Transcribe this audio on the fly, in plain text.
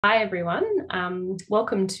Hi everyone,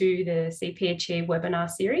 welcome to the CP Achieve webinar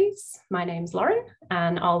series. My name's Loren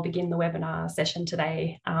and I'll begin the webinar session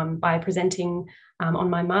today by presenting on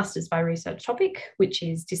my Masters by Research topic, which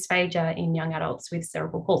is dysphagia in young adults with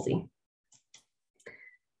cerebral palsy.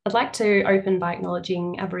 I'd like to open by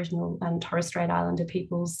acknowledging Aboriginal and Torres Strait Islander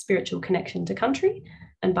people's spiritual connection to country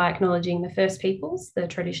and by acknowledging the First Peoples, the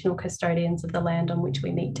traditional custodians of the land on which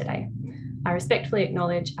we meet today. I respectfully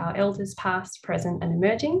acknowledge our elders past, present and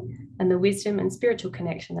emerging and the wisdom and spiritual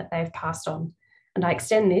connection that they've passed on. And I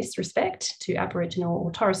extend this respect to Aboriginal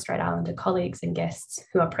or Torres Strait Islander colleagues and guests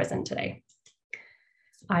who are present today.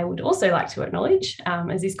 I would also like to acknowledge,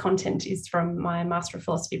 as this content is from my Master of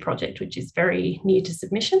Philosophy project, which is very near to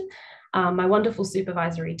submission, my wonderful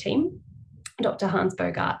supervisory team, Dr. Hans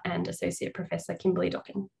Bogart and Associate Professor Kimberly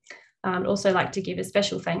Docking. I'd also like to give a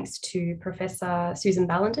special thanks to Professor Susan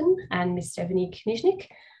Ballenden and Ms. Stephanie Kniznik,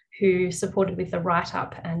 who supported with the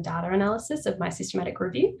write-up and data analysis of my systematic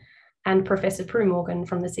review, and Professor Prue Morgan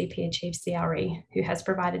from the CP Achieve CRE, who has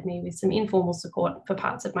provided me with some informal support for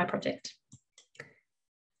parts of my project.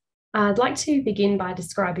 I'd like to begin by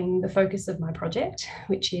describing the focus of my project,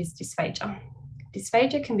 which is dysphagia.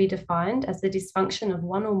 Dysphagia can be defined as the dysfunction of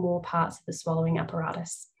one or more parts of the swallowing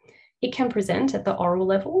apparatus. It can present at the oral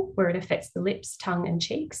level, where it affects the lips, tongue, and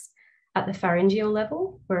cheeks, at the pharyngeal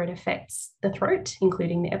level, where it affects the throat,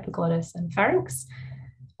 including the epiglottis and pharynx,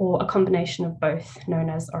 or a combination of both, known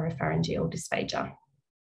as oropharyngeal dysphagia.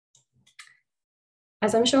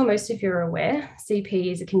 As I'm sure most of you are aware,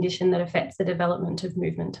 CP is a condition that affects the development of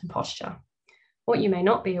movement and posture. What you may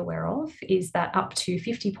not be aware of is that up to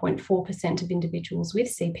 50.4% of individuals with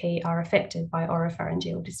CP are affected by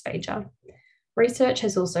oropharyngeal dysphagia. Research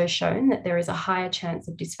has also shown that there is a higher chance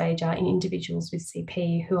of dysphagia in individuals with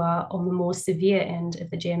CP who are on the more severe end of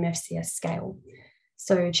the GMFCS scale.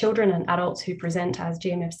 So children and adults who present as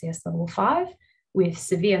GMFCS level 5 with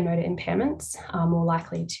severe motor impairments are more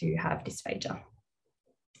likely to have dysphagia.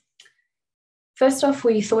 First off,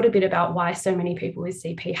 we thought a bit about why so many people with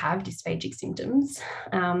CP have dysphagic symptoms.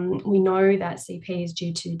 We know that CP is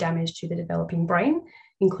due to damage to the developing brain,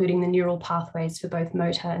 including the neural pathways for both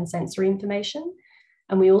motor and sensory information.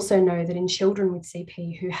 And we also know that in children with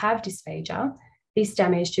CP who have dysphagia, this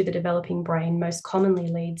damage to the developing brain most commonly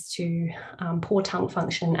leads to poor tongue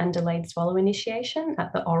function and delayed swallow initiation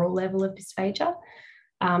at the oral level of dysphagia,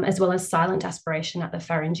 as well as silent aspiration at the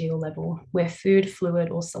pharyngeal level, where food,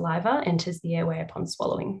 fluid, or saliva enters the airway upon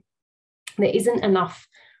swallowing. There isn't enough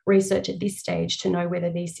research at this stage to know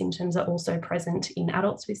whether these symptoms are also present in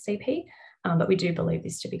adults with CP, but we do believe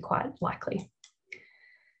this to be quite likely.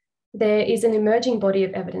 There is an emerging body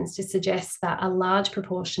of evidence to suggest that a large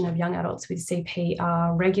proportion of young adults with CP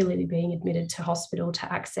are regularly being admitted to hospital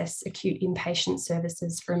to access acute inpatient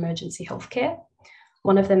services for emergency healthcare.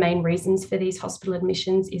 One of the main reasons for these hospital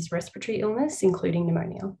admissions is respiratory illness, including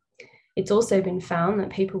pneumonia. It's also been found that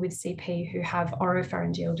people with CP who have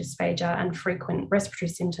oropharyngeal dysphagia and frequent respiratory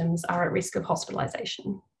symptoms are at risk of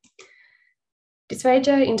hospitalisation.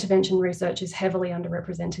 Dysphagia intervention research is heavily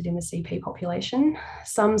underrepresented in the CP population.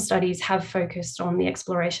 Some studies have focused on the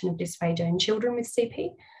exploration of dysphagia in children with CP,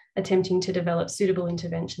 attempting to develop suitable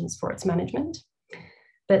interventions for its management.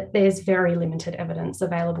 But there's very limited evidence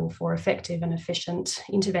available for effective and efficient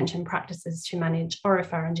intervention practices to manage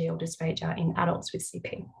oropharyngeal dysphagia in adults with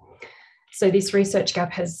CP. So this research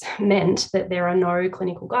gap has meant that there are no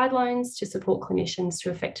clinical guidelines to support clinicians to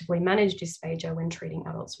effectively manage dysphagia when treating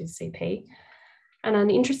adults with CP. And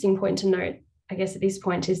an interesting point to note, I guess at this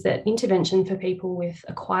point, is that intervention for people with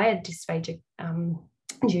acquired dysphagia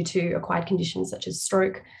due to acquired conditions such as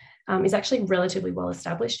stroke is actually relatively well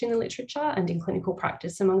established in the literature and in clinical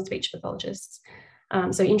practice among speech pathologists.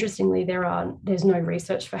 So interestingly, there's no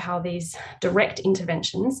research for how these direct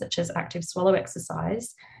interventions, such as active swallow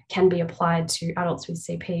exercise, can be applied to adults with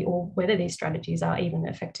CP or whether these strategies are even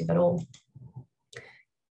effective at all.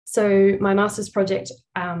 So my master's project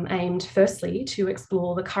aimed firstly to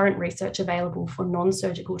explore the current research available for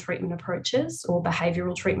non-surgical treatment approaches or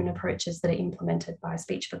behavioural treatment approaches that are implemented by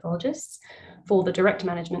speech pathologists for the direct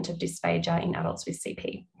management of dysphagia in adults with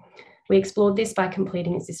CP. We explored this by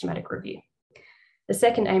completing a systematic review. The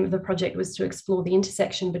second aim of the project was to explore the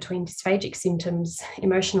intersection between dysphagic symptoms,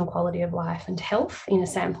 emotional quality of life and health in a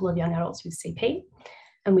sample of young adults with CP.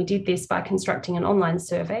 And we did this by constructing an online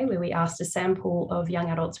survey where we asked a sample of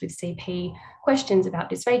young adults with CP questions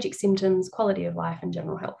about dysphagic symptoms, quality of life, and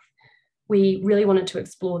general health. We really wanted to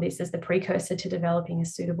explore this as the precursor to developing a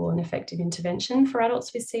suitable and effective intervention for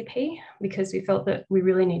adults with CP, because we felt that we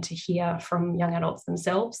really need to hear from young adults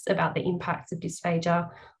themselves about the impacts of dysphagia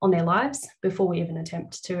on their lives before we even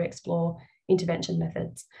attempt to explore intervention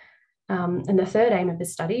methods. And the third aim of the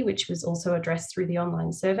study, which was also addressed through the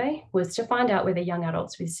online survey, was to find out whether young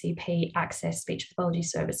adults with CP access speech pathology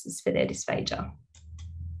services for their dysphagia.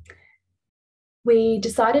 We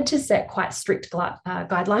decided to set quite strict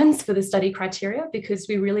guidelines for the study criteria because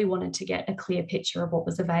we really wanted to get a clear picture of what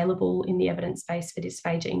was available in the evidence base for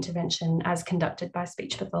dysphagia intervention as conducted by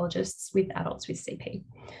speech pathologists with adults with CP.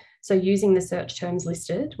 So using the search terms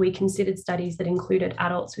listed, we considered studies that included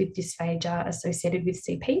adults with dysphagia associated with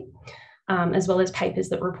CP, as well as papers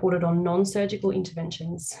that reported on non-surgical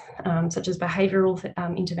interventions, such as behavioural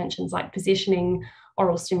interventions like positioning,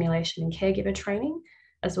 oral stimulation and caregiver training,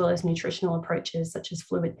 as well as nutritional approaches such as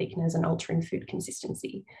fluid thickeners and altering food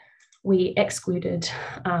consistency. We excluded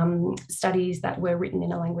studies that were written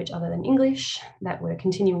in a language other than English, that were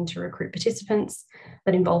continuing to recruit participants,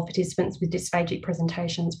 that involved participants with dysphagic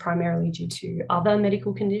presentations primarily due to other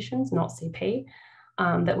medical conditions, not CP,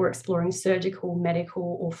 that were exploring surgical,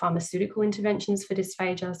 medical or pharmaceutical interventions for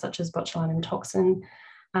dysphagia, such as botulinum toxin.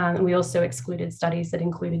 And we also excluded studies that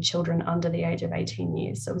included children under the age of 18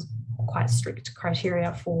 years. So it was quite strict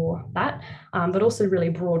criteria for that, but also really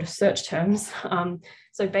broad search terms.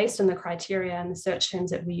 So based on the criteria and the search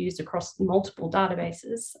terms that we used across multiple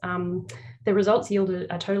databases, the results yielded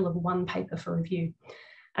a total of 1 paper for review.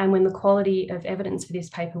 And when the quality of evidence for this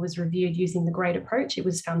paper was reviewed using the grade approach, it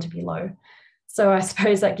was found to be low. So I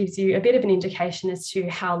suppose that gives you a bit of an indication as to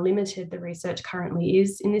how limited the research currently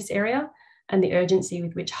is in this area, and the urgency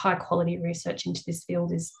with which high quality research into this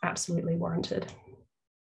field is absolutely warranted.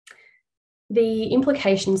 The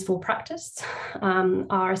implications for practice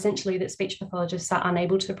are essentially that speech pathologists are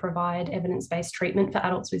unable to provide evidence-based treatment for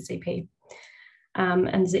adults with CP.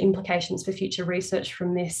 And the implications for future research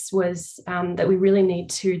from this was that we really need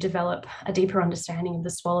to develop a deeper understanding of the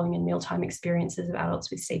swallowing and mealtime experiences of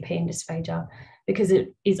adults with CP and dysphagia, because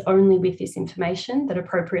it is only with this information that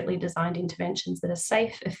appropriately designed interventions that are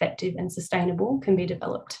safe, effective and sustainable can be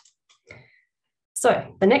developed.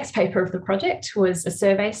 So the next paper of the project was a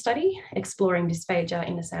survey study exploring dysphagia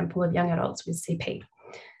in a sample of young adults with CP.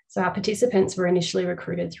 So our participants were initially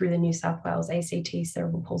recruited through the New South Wales ACT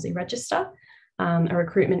Cerebral Palsy Register. A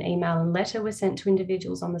recruitment email and letter were sent to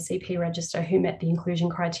individuals on the CP register who met the inclusion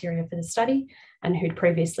criteria for the study and who'd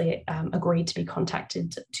previously agreed to be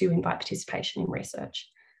contacted to invite participation in research.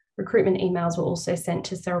 Recruitment emails were also sent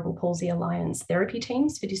to Cerebral Palsy Alliance therapy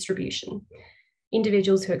teams for distribution.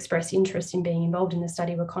 Individuals who expressed interest in being involved in the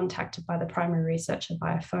study were contacted by the primary researcher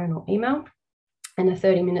via phone or email, and a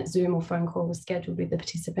 30-minute Zoom or phone call was scheduled with the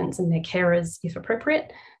participants and their carers, if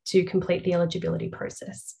appropriate, to complete the eligibility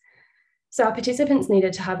process. So our participants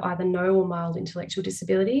needed to have either no or mild intellectual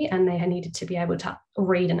disability, and they needed to be able to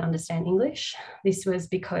read and understand English. This was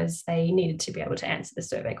because they needed to be able to answer the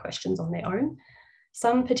survey questions on their own.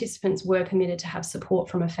 Some participants were permitted to have support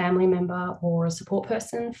from a family member or a support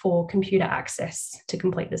person for computer access to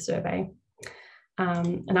complete the survey.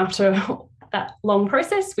 And after that long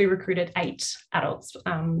process, we recruited 8 adults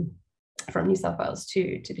from New South Wales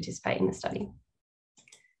to participate in the study.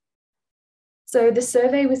 So the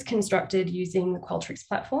survey was constructed using the Qualtrics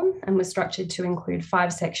platform and was structured to include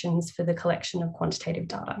 5 sections for the collection of quantitative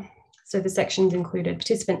data. So the sections included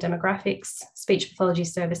participant demographics, speech pathology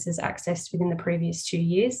services accessed within the previous 2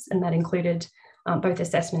 years, and that included both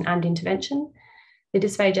assessment and intervention, the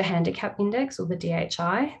Dysphagia Handicap Index, or the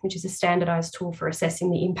DHI, which is a standardised tool for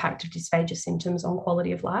assessing the impact of dysphagia symptoms on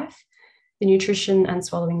quality of life, the Nutrition and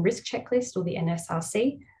Swallowing Risk Checklist, or the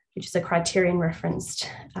NSRC, which is a criterion-referenced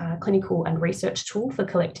clinical and research tool for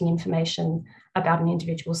collecting information about an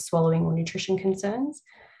individual's swallowing or nutrition concerns,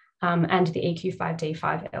 and the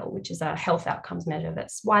EQ5D5L, which is a health outcomes measure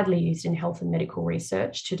that's widely used in health and medical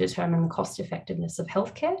research to determine the cost effectiveness of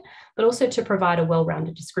healthcare, but also to provide a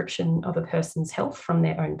well-rounded description of a person's health from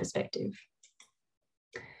their own perspective.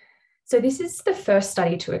 So this is the first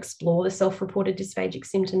study to explore the self-reported dysphagic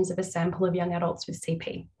symptoms of a sample of young adults with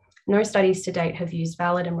CP. No studies to date have used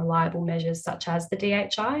valid and reliable measures such as the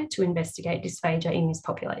DHI to investigate dysphagia in this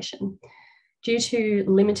population. Due to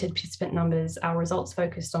limited participant numbers, our results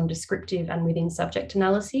focused on descriptive and within subject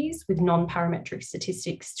analyses with non-parametric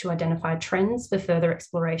statistics to identify trends for further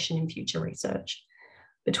exploration in future research.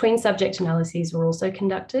 Between subject analyses were also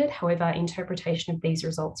conducted, however, interpretation of these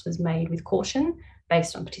results was made with caution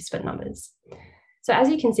based on participant numbers. So as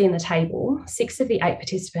you can see in the table, 6 of the 8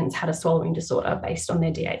 participants had a swallowing disorder based on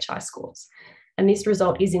their DHI scores. And this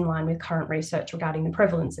result is in line with current research regarding the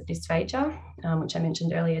prevalence of dysphagia, which I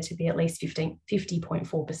mentioned earlier to be at least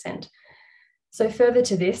 50.4%. So further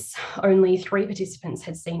to this, only 3 participants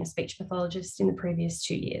had seen a speech pathologist in the previous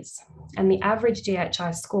 2 years. And the average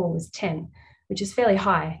DHI score was 10, which is fairly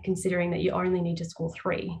high considering that you only need to score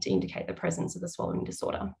 3 to indicate the presence of the swallowing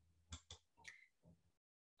disorder.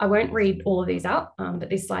 I won't read all of these out, but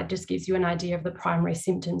this slide just gives you an idea of the primary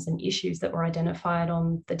symptoms and issues that were identified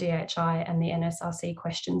on the DHI and the NSRC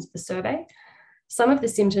questions of the survey. Some of the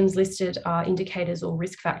symptoms listed are indicators or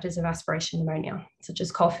risk factors of aspiration pneumonia, such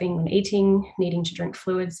as coughing when eating, needing to drink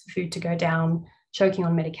fluids for food to go down, choking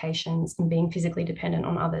on medications, and being physically dependent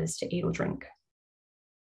on others to eat or drink.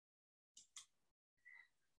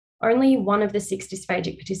 Only one of the 6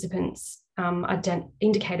 dysphagic participants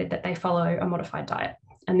indicated that they follow a modified diet,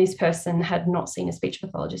 and this person had not seen a speech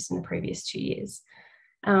pathologist in the previous 2 years.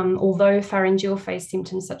 Although pharyngeal phase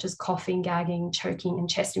symptoms such as coughing, gagging, choking, and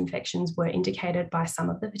chest infections were indicated by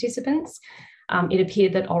some of the participants, it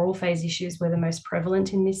appeared that oral phase issues were the most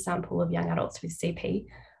prevalent in this sample of young adults with CP,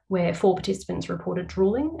 where 4 participants reported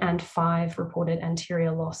drooling and 5 reported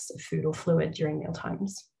anterior loss of food or fluid during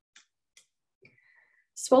mealtimes.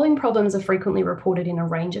 Swallowing problems are frequently reported in a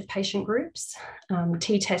range of patient groups.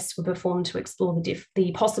 T-tests were performed to explore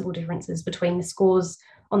the possible differences between the scores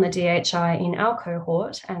on the DHI in our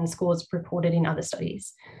cohort and scores reported in other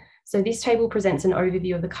studies. So this table presents an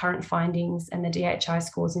overview of the current findings and the DHI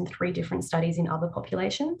scores in 3 different studies in other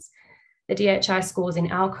populations. The DHI scores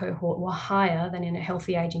in our cohort were higher than in a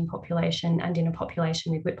healthy aging population and in a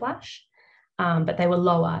population with whiplash, but they were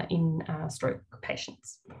lower in stroke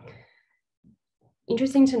patients.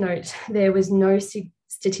 Interesting to note, there was no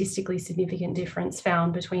statistically significant difference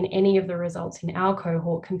found between any of the results in our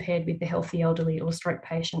cohort compared with the healthy elderly or stroke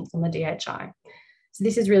patients on the DHI. So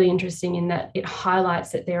this is really interesting in that it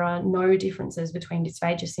highlights that there are no differences between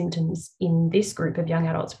dysphagia symptoms in this group of young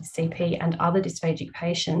adults with CP and other dysphagic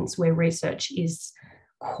patients where research is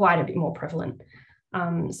quite a bit more prevalent.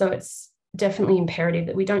 So it's definitely imperative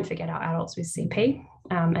that we don't forget our adults with CP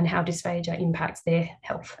and how dysphagia impacts their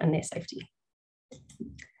health and their safety.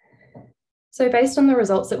 So based on the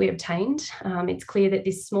results that we obtained, it's clear that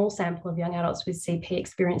this small sample of young adults with CP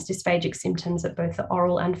experienced dysphagic symptoms at both the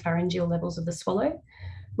oral and pharyngeal levels of the swallow.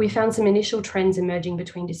 We found some initial trends emerging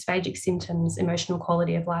between dysphagic symptoms, emotional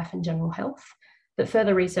quality of life, and general health, but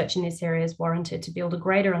further research in this area is warranted to build a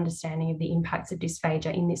greater understanding of the impacts of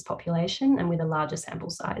dysphagia in this population and with a larger sample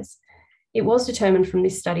size. It was determined from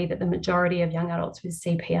this study that the majority of young adults with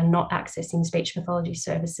CP are not accessing speech pathology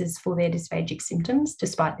services for their dysphagic symptoms,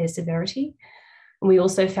 despite their severity. And we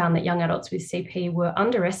also found that young adults with CP were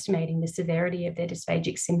underestimating the severity of their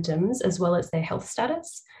dysphagic symptoms as well as their health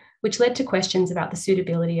status, which led to questions about the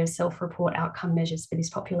suitability of self-report outcome measures for this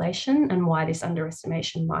population and why this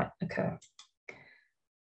underestimation might occur.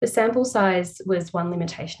 The sample size was one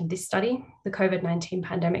limitation of this study. The COVID-19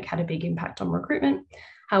 pandemic had a big impact on recruitment.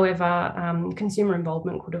 However, consumer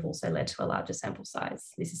involvement could have also led to a larger sample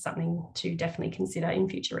size. This is something to definitely consider in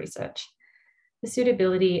future research. The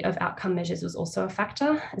suitability of outcome measures was also a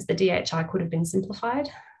factor, as the DHI could have been simplified.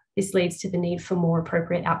 This leads to the need for more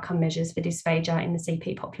appropriate outcome measures for dysphagia in the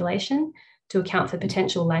CP population to account for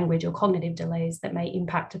potential language or cognitive delays that may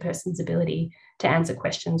impact a person's ability to answer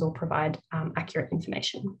questions or provide accurate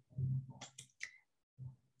information.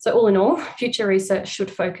 So all in all, future research should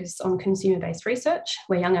focus on consumer-based research,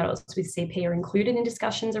 where young adults with CP are included in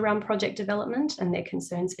discussions around project development and their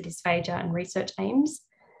concerns for dysphagia and research aims.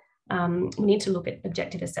 We need to look at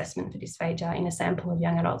objective assessment for dysphagia in a sample of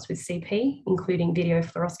young adults with CP, including video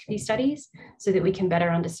fluoroscopy studies, so that we can better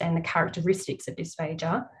understand the characteristics of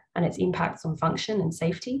dysphagia and its impacts on function and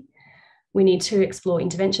safety. We need to explore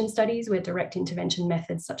intervention studies where direct intervention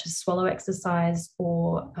methods such as swallow exercise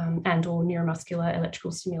or neuromuscular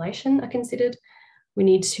electrical stimulation are considered. We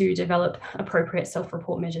need to develop appropriate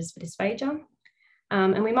self-report measures for dysphagia.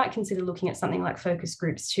 And we might consider looking at something like focus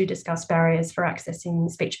groups to discuss barriers for accessing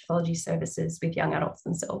speech pathology services with young adults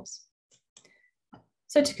themselves.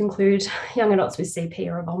 So to conclude, young adults with CP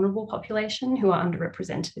are a vulnerable population who are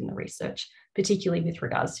underrepresented in the research, particularly with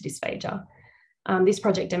regards to dysphagia. This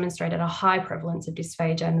project demonstrated a high prevalence of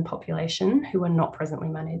dysphagia in the population who are not presently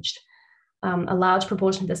managed. A large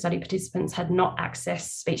proportion of the study participants had not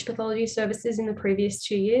accessed speech pathology services in the previous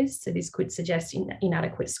 2 years, so this could suggest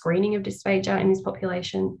inadequate screening of dysphagia in this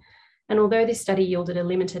population. And although this study yielded a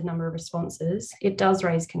limited number of responses, it does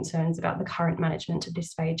raise concerns about the current management of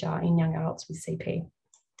dysphagia in young adults with CP.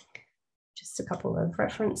 Just a couple of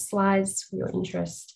reference slides for your interest.